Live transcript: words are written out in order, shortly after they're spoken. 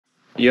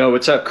Yo,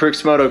 what's up,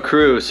 CROOKS MOTO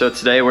crew? So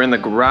today we're in the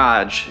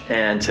garage,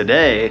 and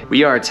today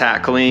we are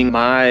tackling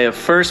my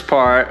first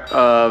part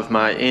of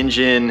my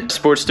engine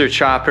Sportster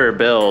chopper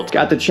build.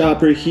 Got the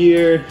chopper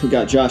here, we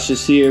got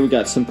Josh's here, we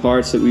got some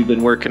parts that we've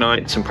been working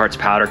on, some parts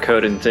powder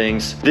coated and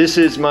things. This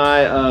is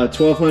my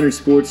 1200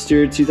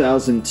 Sportster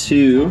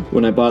 2002.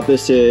 When I bought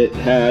this, it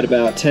had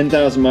about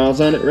 10,000 miles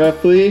on it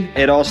roughly.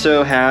 It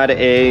also had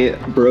a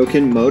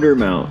broken motor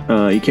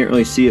mount. You can't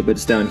really see it, but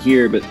it's down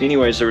here. But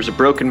anyways, there was a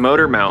broken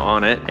motor mount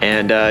on it,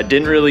 and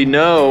didn't really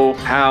know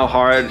how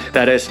hard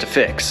that is to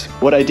fix.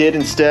 What I did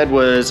instead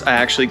was I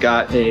actually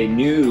got a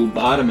new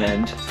bottom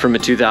end from a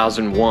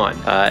 2001,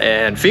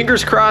 and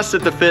fingers crossed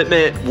that the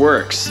fitment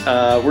works.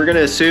 We're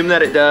gonna assume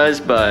that it does,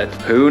 but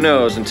who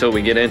knows until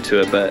we get into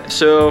it. But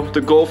so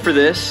the goal for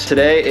this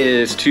today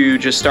is to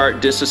just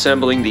start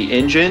disassembling the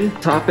engine,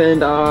 top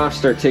end off,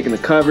 start taking the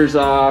covers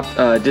off,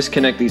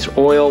 disconnect these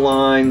oil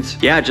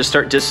lines. Yeah, just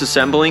start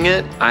disassembling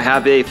it. I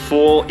have a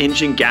full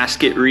engine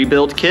gasket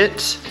rebuild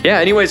kit. Yeah,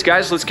 anyways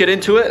guys, let's get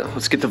into it.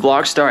 Let's get the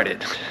vlog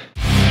started.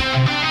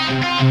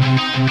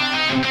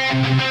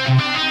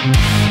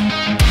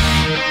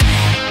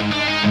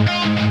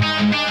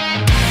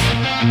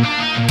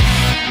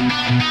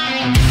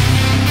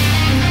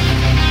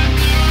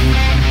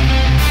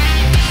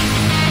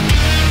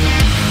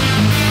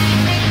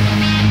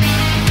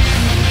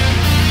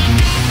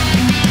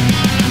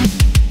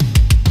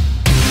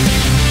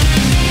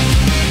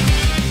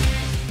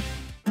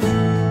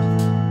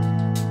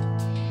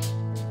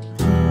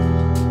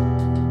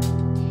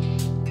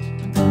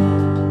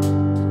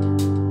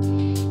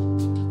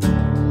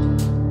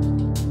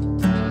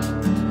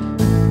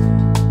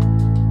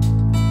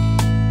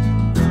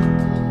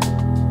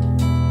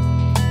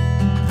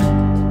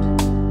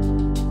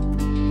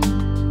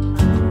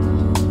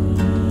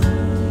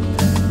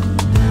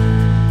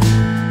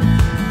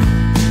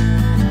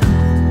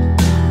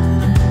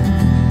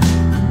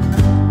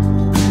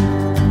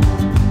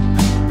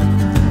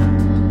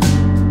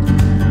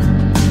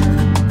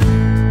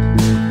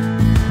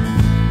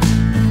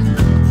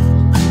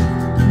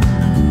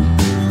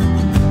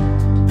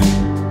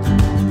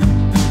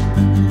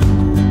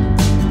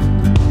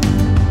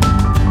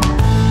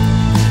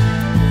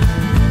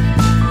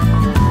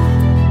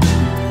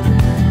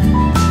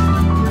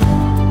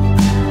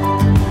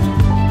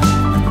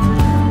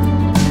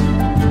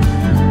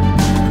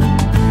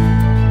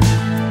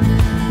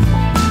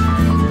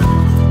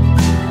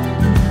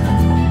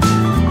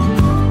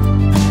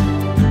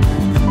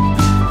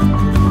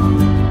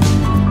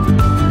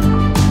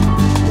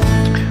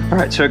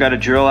 Alright, so I gotta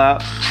drill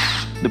out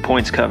the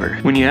points cover.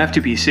 When you have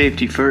to be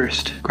safety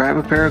first, grab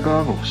a pair of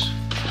goggles.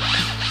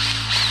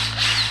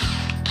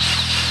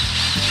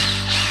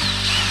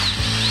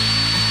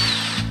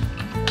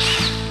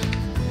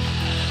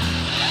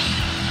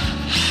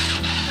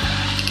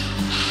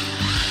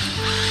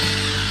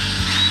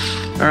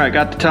 Alright,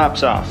 got the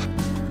tops off.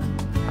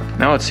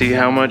 Now let's see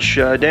how much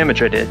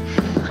damage I did.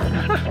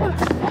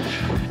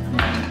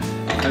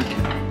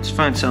 Okay, let's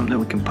find something that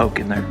we can poke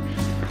in there.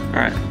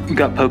 Alright, we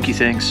got pokey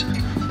things.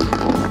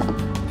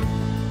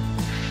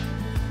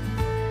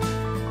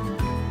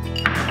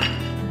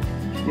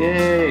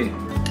 Yay!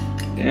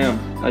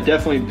 Damn, I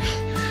definitely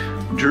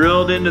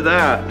drilled into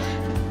that.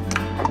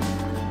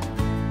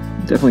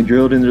 Definitely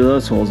drilled into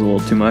those holes a little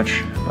too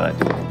much, but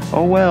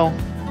oh well.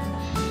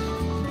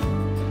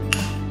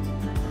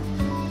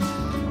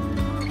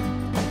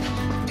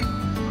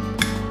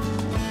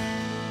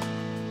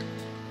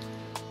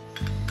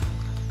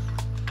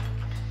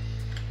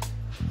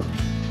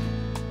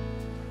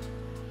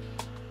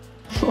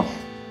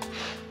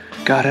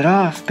 Got it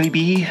off,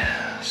 baby.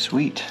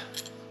 Sweet.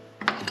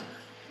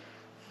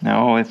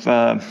 Now if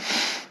I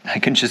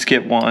can just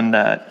get one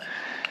that,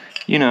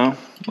 you know,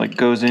 like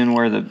goes in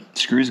where the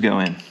screws go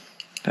in,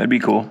 that'd be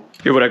cool.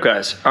 Here, what up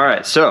guys? All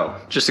right, so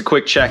just a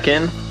quick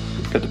check-in.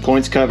 Got the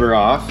points cover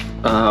off.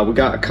 We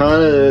got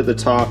kind of the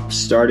top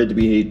started to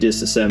be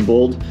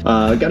disassembled.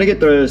 Gotta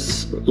get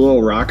this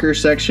little rocker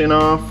section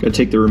off. Gotta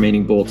take the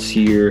remaining bolts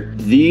here.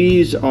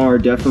 These are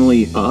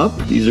definitely up.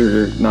 These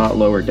are not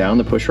lower down,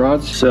 the push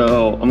rods.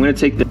 So I'm gonna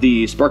take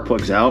the spark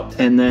plugs out,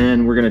 and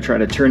then we're gonna try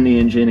to turn the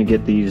engine and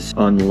get these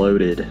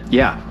unloaded.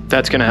 Yeah,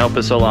 that's gonna help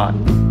us a lot.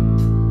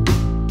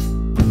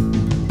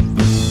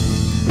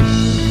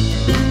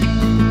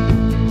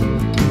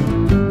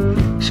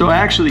 So I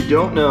actually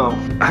don't know.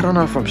 I don't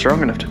know if I'm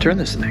strong enough to turn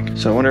this thing.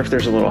 So I wonder if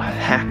there's a little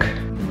hack.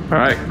 All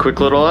right, quick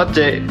little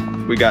update.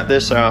 We got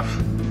this off.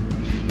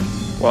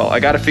 Well, I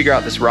gotta figure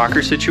out this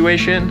rocker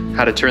situation,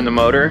 how to turn the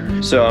motor.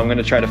 So I'm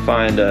gonna try to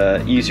find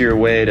an easier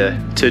way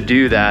to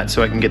do that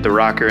so I can get the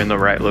rocker in the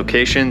right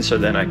location so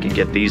then I can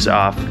get these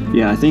off.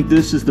 Yeah, I think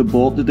this is the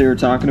bolt that they were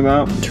talking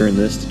about. Turn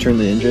this to turn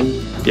the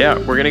engine. Yeah,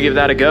 we're gonna give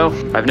that a go.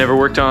 I've never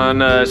worked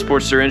on a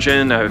Sportster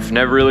engine. I've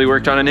never really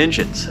worked on an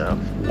engine, so.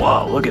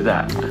 Whoa, look at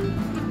that.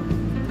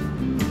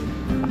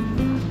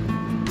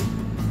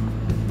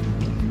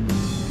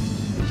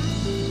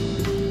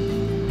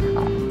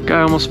 Guy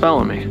almost fell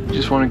on me.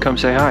 Just wanted to come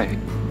say hi.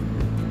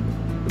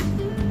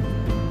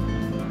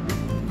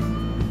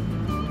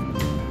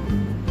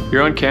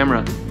 You're on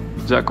camera.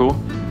 Is that cool?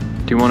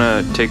 Do you want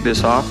to take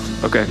this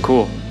off? Okay,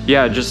 cool.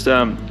 Yeah, just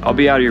I'll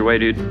be out of your way,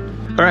 dude.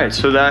 All right,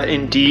 so that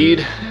indeed,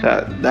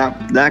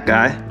 that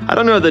guy. I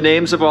don't know the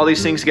names of all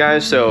these things,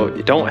 guys, so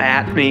don't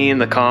at me in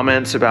the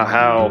comments about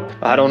how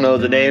I don't know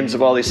the names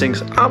of all these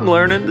things. I'm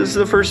learning. This is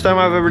the first time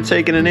I've ever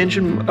taken an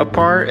engine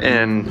apart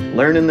and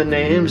learning the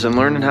names and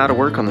learning how to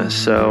work on this.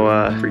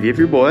 So forgive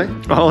your boy.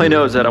 All I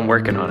know is that I'm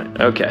working on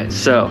it. Okay,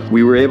 so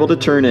we were able to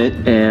turn it,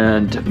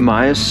 and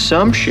my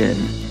assumption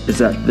is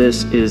that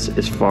this is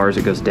as far as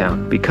it goes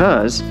down,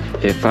 because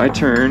if I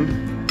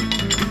turn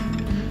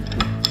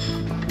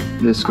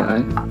this guy,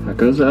 that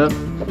goes up,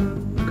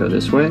 go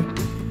this way,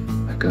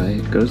 that guy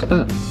goes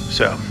up.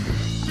 So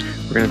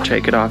we're gonna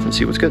take it off and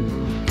see what's good.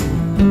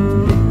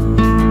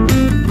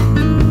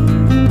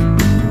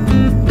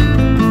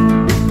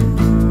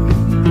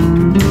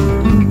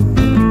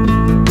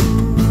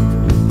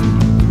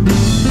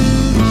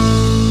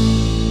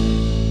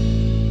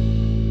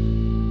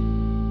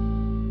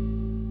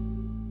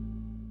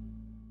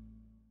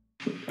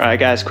 All right,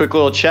 guys, quick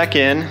little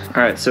check-in.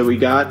 All right, so we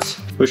got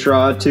push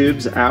rod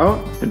tubes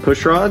out and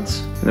push rods,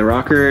 and the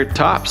rocker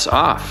tops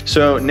off.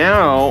 So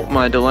now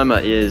my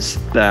dilemma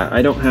is that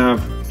I don't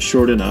have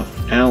short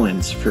enough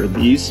Allens for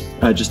these.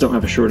 I just don't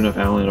have a short enough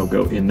Allen that'll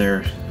go in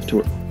there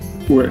to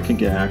where I can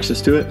get access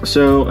to it.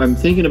 So I'm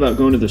thinking about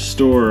going to the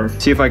store,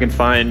 see if I can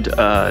find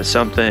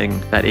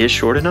something that is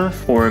short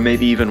enough, or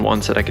maybe even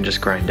ones that I can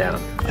just grind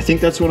down. I think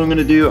that's what I'm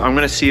gonna do. I'm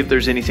gonna see if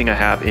there's anything I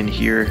have in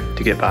here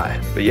to get by.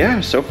 But yeah,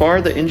 so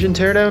far the engine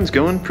teardown's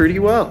going pretty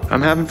well.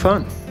 I'm having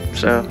fun.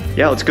 So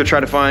yeah, let's go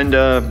try to find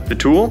the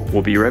tool.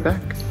 We'll be right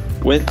back.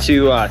 Went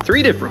to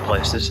 3 different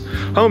places: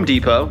 Home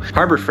Depot,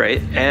 Harbor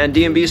Freight, and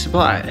D&B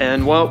Supply.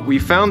 And well, we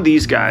found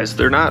these guys.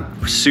 They're not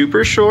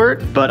super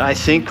short, but I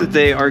think that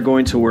they are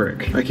going to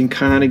work. I can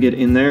kind of get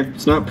in there.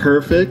 It's not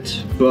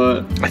perfect,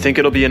 but I think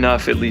it'll be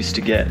enough at least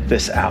to get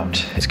this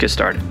out. Let's get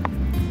started.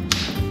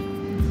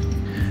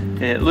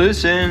 It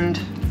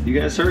loosened. You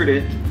guys heard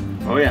it.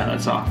 Oh yeah,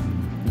 that's off.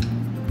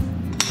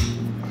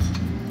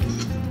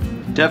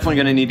 Definitely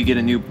gonna need to get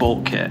a new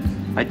bolt kit.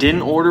 I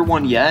didn't order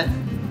one yet,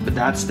 but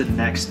that's the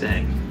next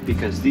thing,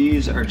 because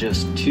these are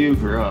just too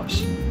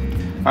gross.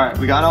 All right,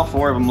 we got all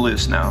 4 of them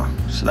loose now,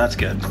 so that's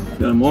good. Got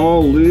them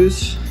all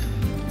loose.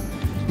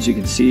 As you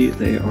can see,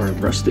 they are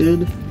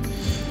rusted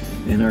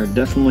and are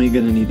definitely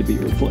gonna need to be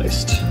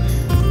replaced.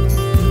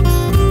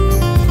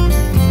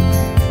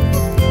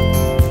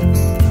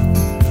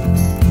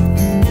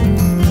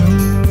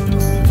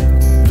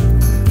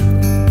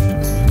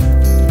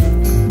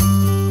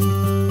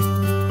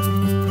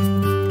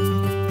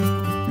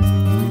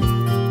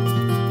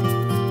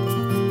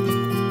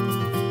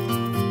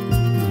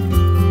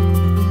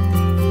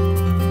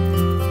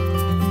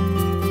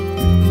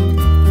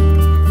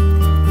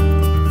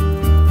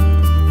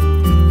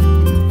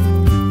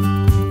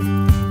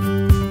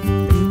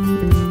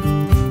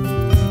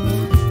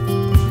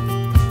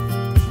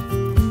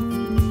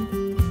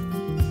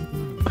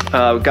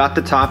 Got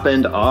the top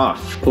end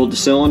off. Pulled the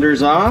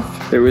cylinders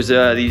off. There was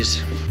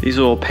these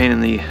little pain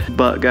in the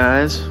butt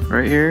guys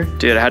right here.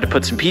 Dude, I had to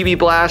put some PB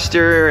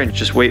Blaster and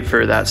just wait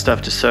for that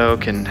stuff to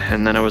soak, and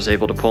then I was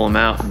able to pull them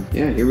out. And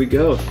yeah, here we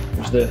go.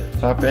 There's the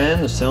top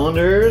end, the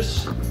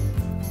cylinders.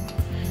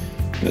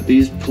 Got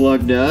these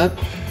plugged up.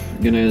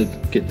 I'm gonna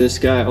get this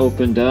guy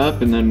opened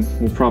up, and then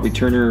we'll probably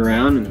turn her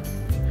around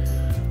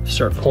and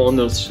start pulling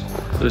those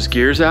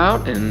gears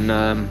out.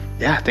 And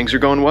yeah, things are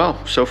going well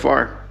so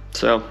far.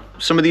 So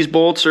some of these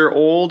bolts are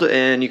old,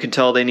 and you can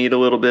tell they need a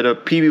little bit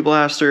of PB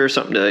Blaster or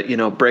something to, you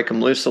know, break them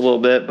loose a little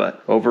bit,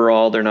 but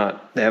overall they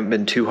haven't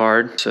been too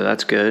hard, so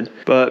that's good.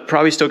 But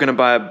probably still gonna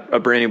buy a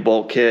brand new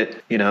bolt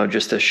kit, you know,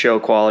 just a show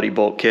quality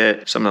bolt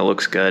kit, something that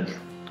looks good,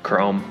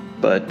 chrome.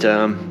 But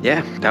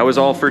yeah, that was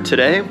all for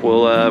today.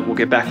 We'll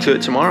get back to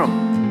it tomorrow.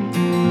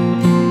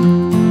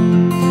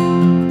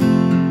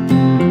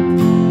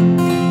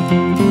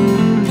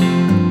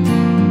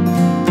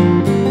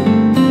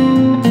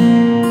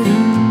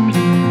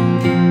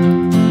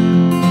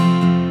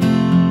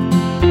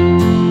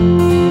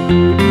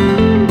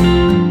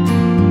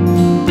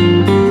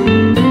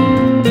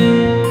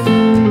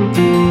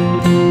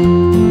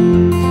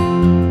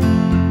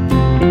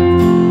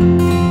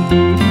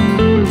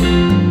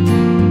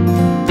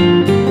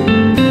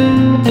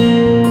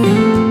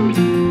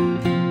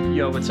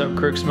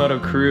 CROOKS MOTO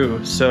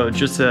crew. So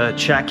just a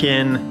check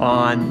in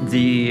on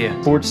the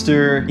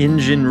Sportster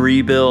engine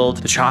rebuild,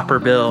 the chopper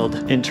build.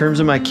 In terms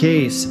of my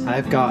case,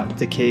 I've got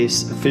the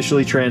case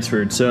officially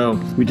transferred. So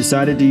we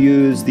decided to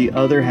use the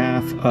other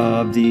half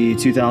of the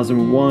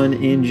 2001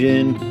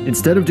 engine.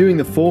 Instead of doing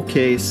the full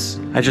case,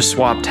 I just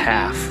swapped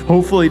half.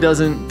 Hopefully it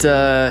doesn't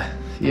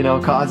you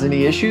know, cause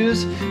any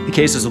issues. The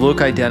cases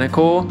look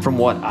identical. From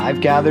what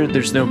I've gathered,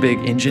 there's no big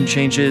engine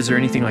changes or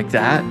anything like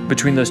that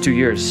between those 2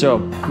 years. So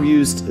we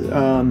used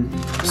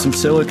some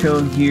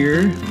silicone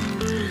here.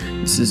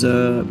 This is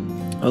a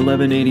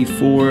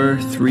 1184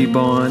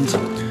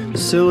 3-bond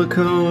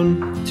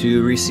silicone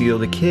to reseal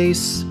the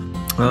case.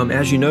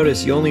 As you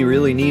notice, you only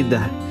really need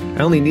the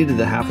I only needed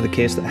the half of the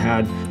case that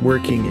had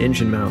working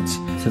engine mounts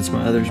since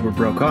my others were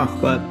broke off.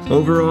 But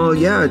overall,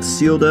 yeah, it's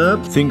sealed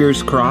up.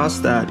 Fingers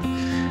crossed that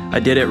I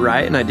did it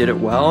right and I did it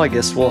well. I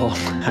guess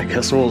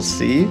we'll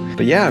see.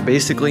 But yeah,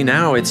 basically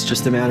now it's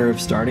just a matter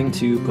of starting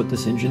to put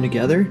this engine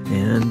together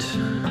and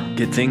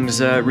get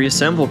things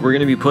reassembled. We're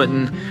gonna be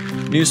putting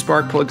new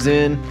spark plugs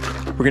in.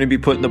 We're gonna be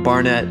putting the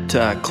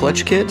Barnett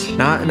clutch kit,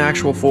 not an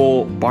actual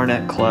full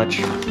Barnett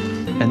clutch.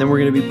 And then we're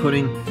gonna be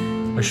putting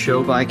a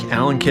show bike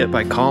Allen kit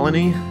by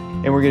Colony.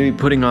 And we're gonna be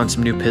putting on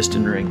some new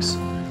piston rings.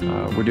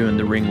 We're doing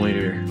the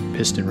Ringleader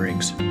piston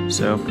rings.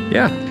 So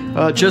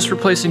yeah, just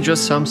replacing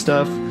just some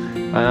stuff.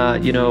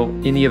 You know,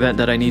 in the event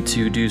that I need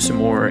to do some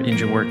more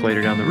engine work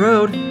later down the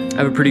road, I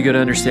have a pretty good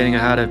understanding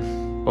of how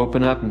to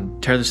open up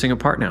and tear this thing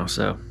apart now,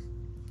 so.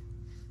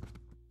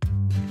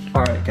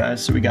 All right,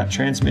 guys, so we got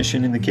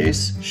transmission in the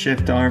case,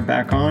 shift arm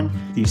back on,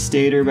 the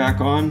stator back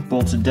on,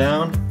 bolted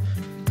down.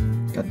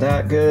 Got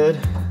that good.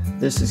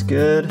 This is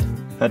good.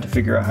 I had to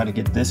figure out how to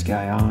get this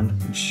guy on,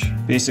 which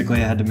basically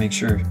I had to make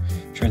sure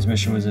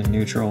transmission was in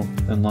neutral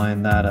and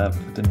line that up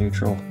with the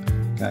neutral.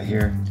 Got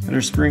here. And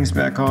our spring's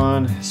back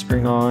on,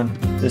 spring on,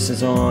 this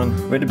is on.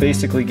 We had to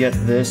basically get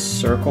this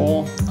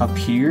circle up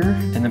here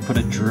and then put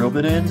a drill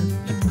bit in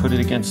and put it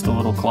against the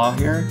little claw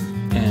here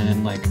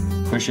and like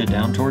push it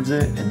down towards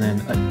it and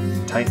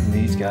then tighten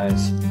these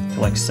guys to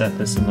like set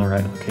this in the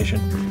right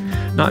location.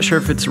 Not sure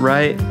if it's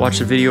right,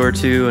 watch a video or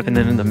two, and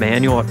then in the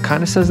manual it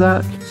kind of says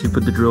that. So you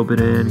put the drill bit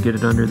in, get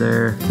it under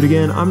there. But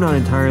again, I'm not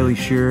entirely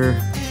sure.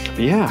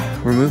 But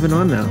yeah, we're moving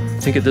on now. I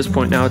think at this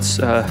point now it's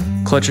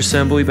clutch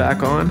assembly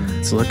back on.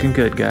 It's looking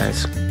good,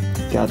 guys.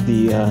 Got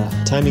the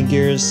timing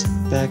gears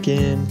back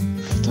in,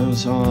 put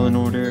those all in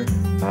order.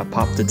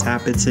 Pop the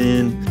tappets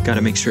in. Got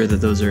to make sure that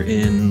those are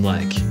in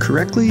like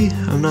correctly.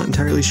 I'm not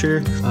entirely sure.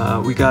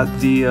 We got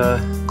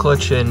the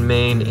clutch and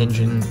main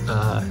engine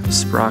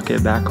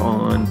sprocket back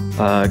on.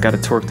 Got to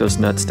torque those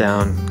nuts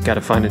down. Got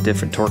to find a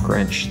different torque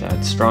wrench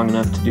that's strong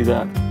enough to do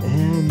that.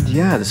 And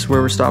yeah, this is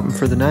where we're stopping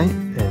for the night.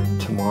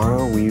 And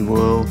tomorrow we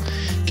will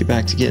get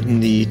back to getting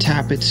the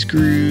tappet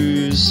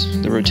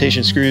screws, the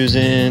rotation screws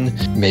in.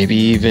 Maybe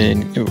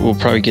even we'll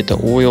probably get the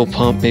oil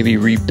pump maybe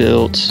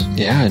rebuilt.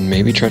 Yeah, and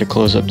maybe try to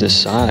close up this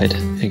side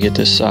and get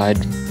this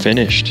side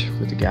finished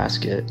with the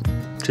gasket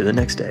to the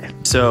next day.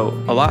 So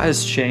a lot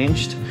has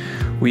changed.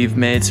 We've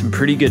made some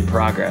pretty good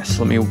progress.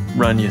 Let me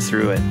run you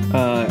through it.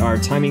 Our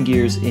timing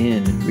gear's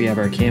in. We have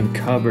our cam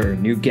cover,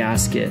 new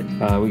gasket.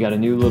 We got a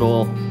new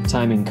little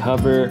timing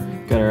cover.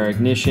 Got our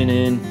ignition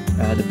in,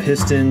 the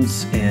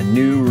pistons and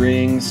new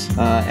rings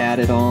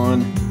added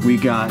on. We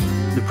got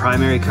the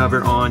primary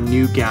cover on,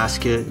 new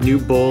gasket, new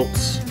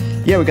bolts.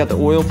 Yeah, we got the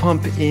oil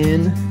pump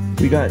in.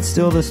 We got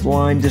still this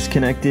line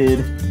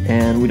disconnected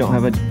and we don't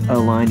have a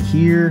line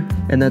here.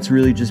 And that's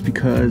really just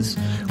because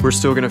we're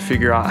still gonna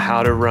figure out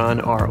how to run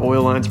our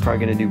oil lines, probably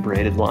gonna do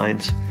braided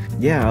lines.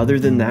 Yeah, other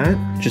than that,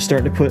 just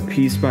starting to put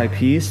piece by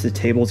piece. The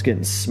table's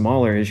getting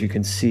smaller, as you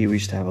can see. We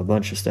used to have a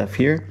bunch of stuff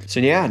here. So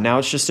yeah, now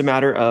it's just a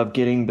matter of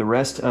getting the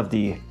rest of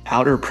the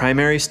outer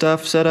primary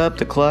stuff set up,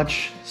 the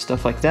clutch,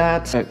 stuff like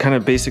that. Kind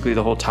of basically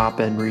the whole top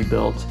end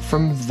rebuilt.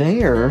 From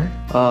there,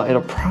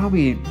 it'll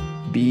probably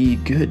be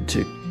good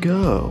to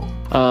go.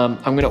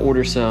 I'm gonna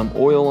order some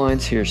oil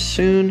lines here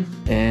soon,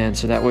 and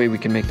so that way we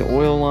can make the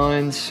oil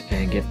lines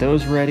and get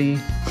those ready.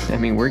 I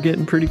mean, we're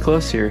getting pretty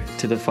close here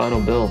to the final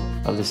build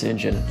of this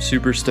engine.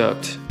 Super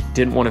stoked.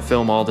 Didn't want to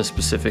film all the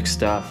specific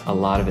stuff. A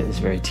lot of it is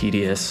very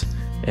tedious,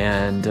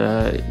 and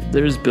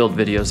there's build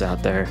videos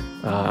out there.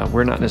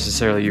 We're not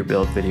necessarily your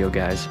build video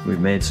guys. We've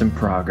made some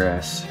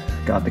progress.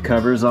 Got the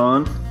covers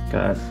on.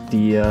 Got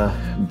the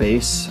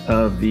base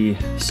of the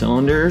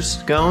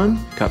cylinders going.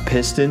 Got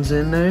pistons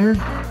in there.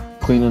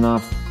 Cleaning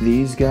off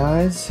these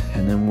guys,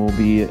 and then we'll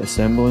be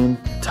assembling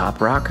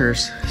top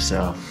rockers.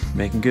 So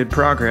making good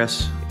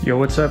progress. Yo,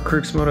 what's up,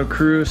 CROOKS MOTO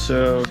crew?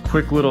 So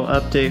quick little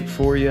update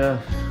for you.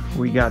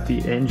 We got the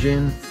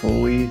engine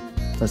fully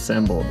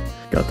assembled.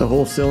 Got the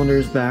whole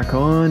cylinders back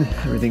on,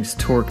 everything's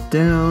torqued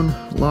down,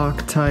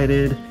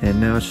 Loctited, and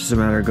now it's just a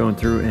matter of going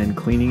through and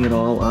cleaning it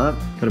all up.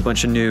 Got a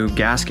bunch of new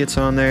gaskets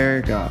on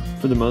there. Got,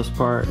 for the most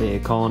part, a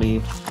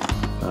Colony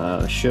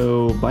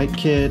show bike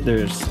kit.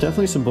 There's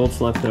definitely some bolts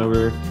left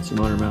over, some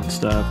motor mount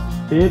stuff.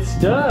 It's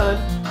done!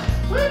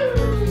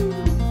 Woo!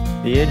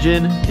 The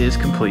engine is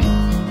complete.